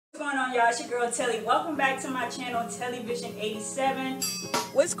going on, y'all? It's your girl Telly. Welcome back to my channel, TelliVision 87.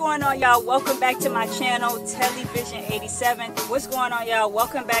 What's going on, y'all? Welcome back to my channel, TelliVision 87. What's going on, y'all?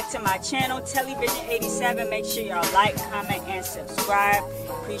 Welcome back to my channel, TelliVision 87. Make sure y'all like, comment, and subscribe.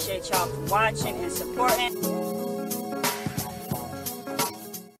 Appreciate y'all for watching and supporting.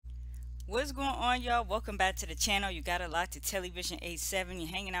 What's going on, y'all? Welcome back to the channel. You got a lot to TelliVision 87. You're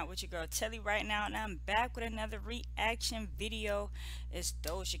hanging out with your girl Telly right now, and I'm back with another reaction video. It's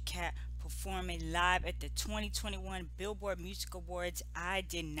Doja Cat performing live at the 2021 Billboard Music Awards. I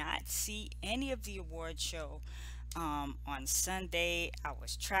did not see any of the award show on Sunday. I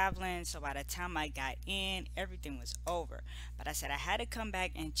was traveling, so by the time I got in, everything was over. But I said I had to come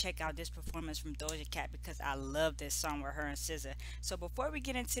back and check out this performance from Doja Cat because I love this song with her and SZA. So before we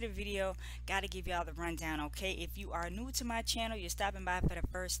get into the video, gotta give y'all the rundown, okay? If you are new to my channel, you're stopping by for the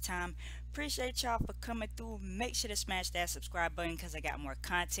first time, appreciate y'all for coming through. Make sure to smash that subscribe button because I got more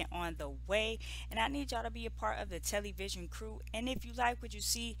content on the way, and I need y'all to be a part of the TelliVision crew. And if you like what you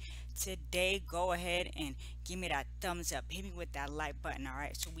see today, go ahead and give me that thumbs up, hit me with that like button, all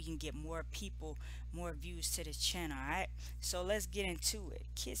right, so we can get more people, more views to the channel. All right, so let's get into it.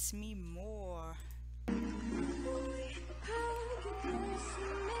 Kiss me more.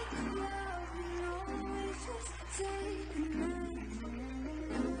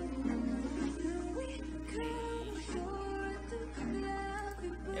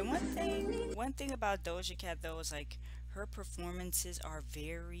 And one thing about Doja Cat though is like her performances are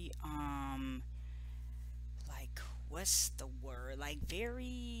very like, what's the word, like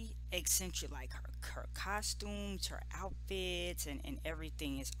very eccentric. Like her costumes, her outfits, and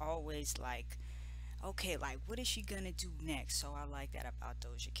everything is always like, okay, like what is she gonna do next? So I like that about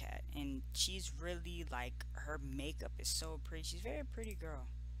Doja Cat, and she's really like, her makeup is so pretty. She's a very pretty girl.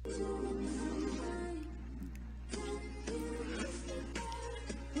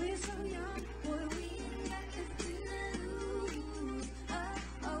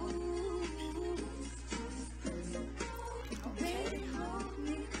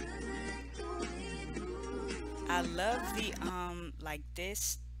 I love the like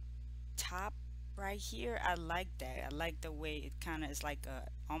this top right here. I like that. I like the way it kind of is like a,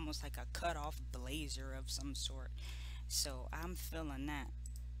 almost like a cut off blazer of some sort. So I'm feeling that.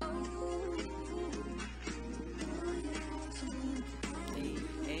 Hey,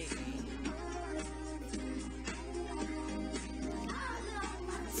 hey, hey.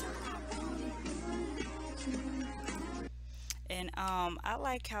 And I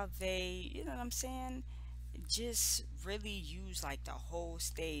like how they, you know what I'm saying, just really use like the whole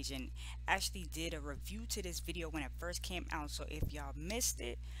stage, and actually did a review to this video when it first came out. So if y'all missed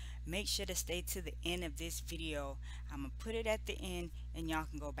it, make sure to stay to the end of this video. I'm gonna put it at the end and y'all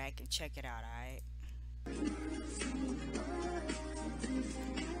can go back and check it out. All right,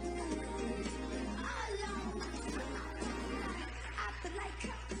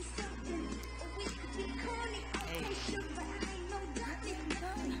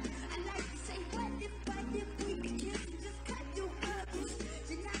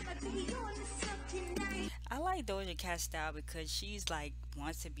 I like Doja Cat's style because she's like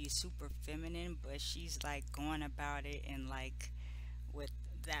wants to be super feminine, but she's like going about it and like with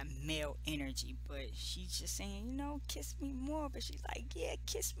that male energy. But she's just saying, you know, kiss me more. But she's like, yeah,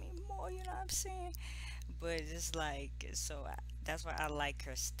 kiss me more. You know what I'm saying? But it's like, so that's why I like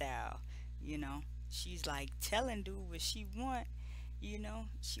her style. You know, she's like telling dude what she want. You know,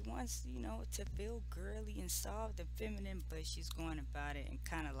 she wants, you know, to feel girly and soft and feminine, but she's going about it and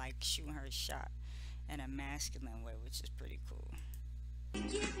kind of like shooting her shot in a masculine way, which is pretty cool.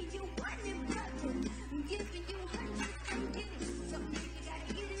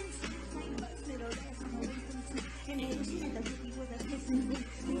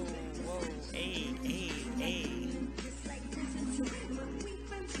 Whoa, hey, hey, hey.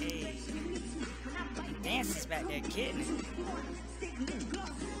 Hey. Dances back there getting it.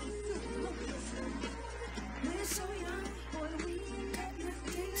 We're so young, got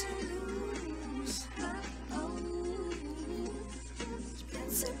nothing to lose.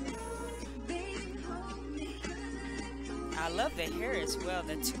 I love the hair as well,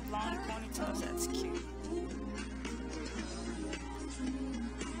 the two long ponytails, that's cute.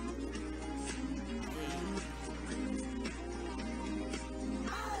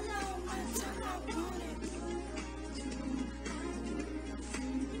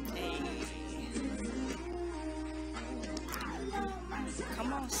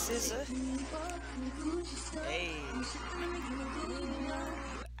 Come on, SZA. Hey.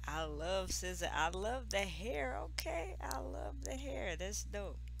 I love SZA. I love the hair. Okay, I love the hair. That's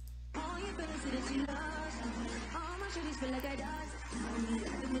dope. All your feelings say that she lost. All my shorties feel like I lost.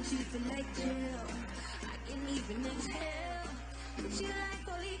 Even when she feel like jail, I can even exhale. She like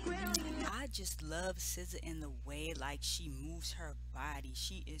holy grail, you know. I just love SZA in the way like she moves her body.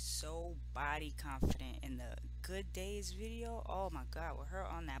 She is so body confident in the Good Days video. Oh my god, with her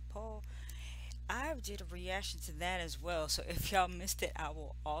on that pole. I did a reaction to that as well. So if y'all missed it, I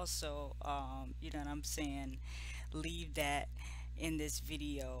will also you know what I'm saying, leave that in this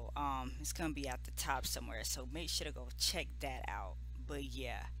video. It's gonna be at the top somewhere. So make sure to go check that out. But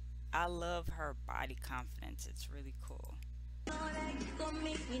yeah, I love her body confidence. It's really cool. All that gonna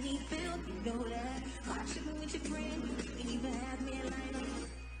make me feel, you know that. Hard shipping with your friend, you can even have me a line up.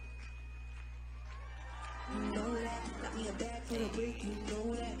 You know that. Got me a bag for the break, you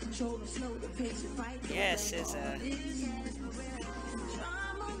know that. Control the slow, the pace, the fight, the Yes, blame. it's All a this has forever.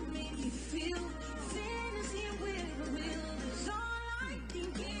 Drama make me feel. Fantasy with real. That's all I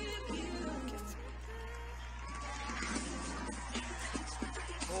can give you.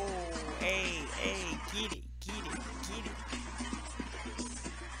 oh, hey, hey, get it, get it, get it.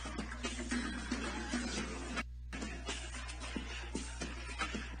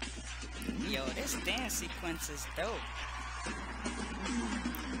 Yo, this dance sequence is dope.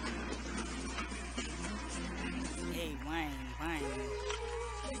 Hey, wine, wine.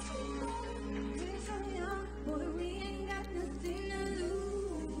 We're so young, boy, we ain't got nothing to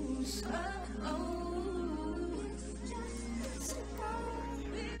lose. Oh.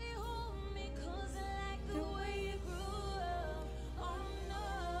 Baby, hold me 'cause I like the way you grew up. Oh no,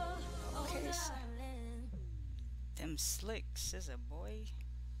 oh Okay, so darling. them slicks is a boy.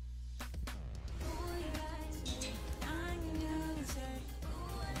 Ooh, you got me. I can never say.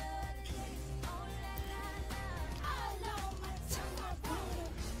 Ooh, I love the taste. Oh la la la. I know my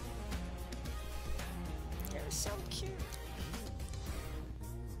tongue. They're so cute.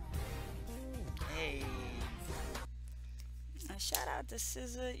 Hey. Shout out to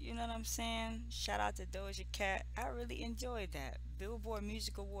SZA, you know what I'm saying? Shout out to Doja Cat. I really enjoyed that. Billboard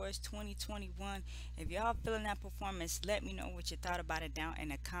Music Awards 2021. If y'all feeling that performance, let me know what you thought about it down in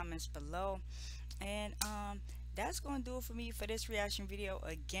the comments below. And that's gonna do it for me for this reaction video.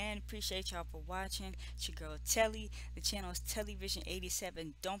 Again, appreciate y'all for watching. It's your girl Telly. The channel is TelliVision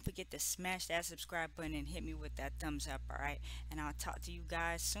 87. Don't forget to smash that subscribe button and hit me with that thumbs up, alright? And I'll talk to you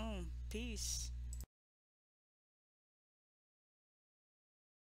guys soon. Peace.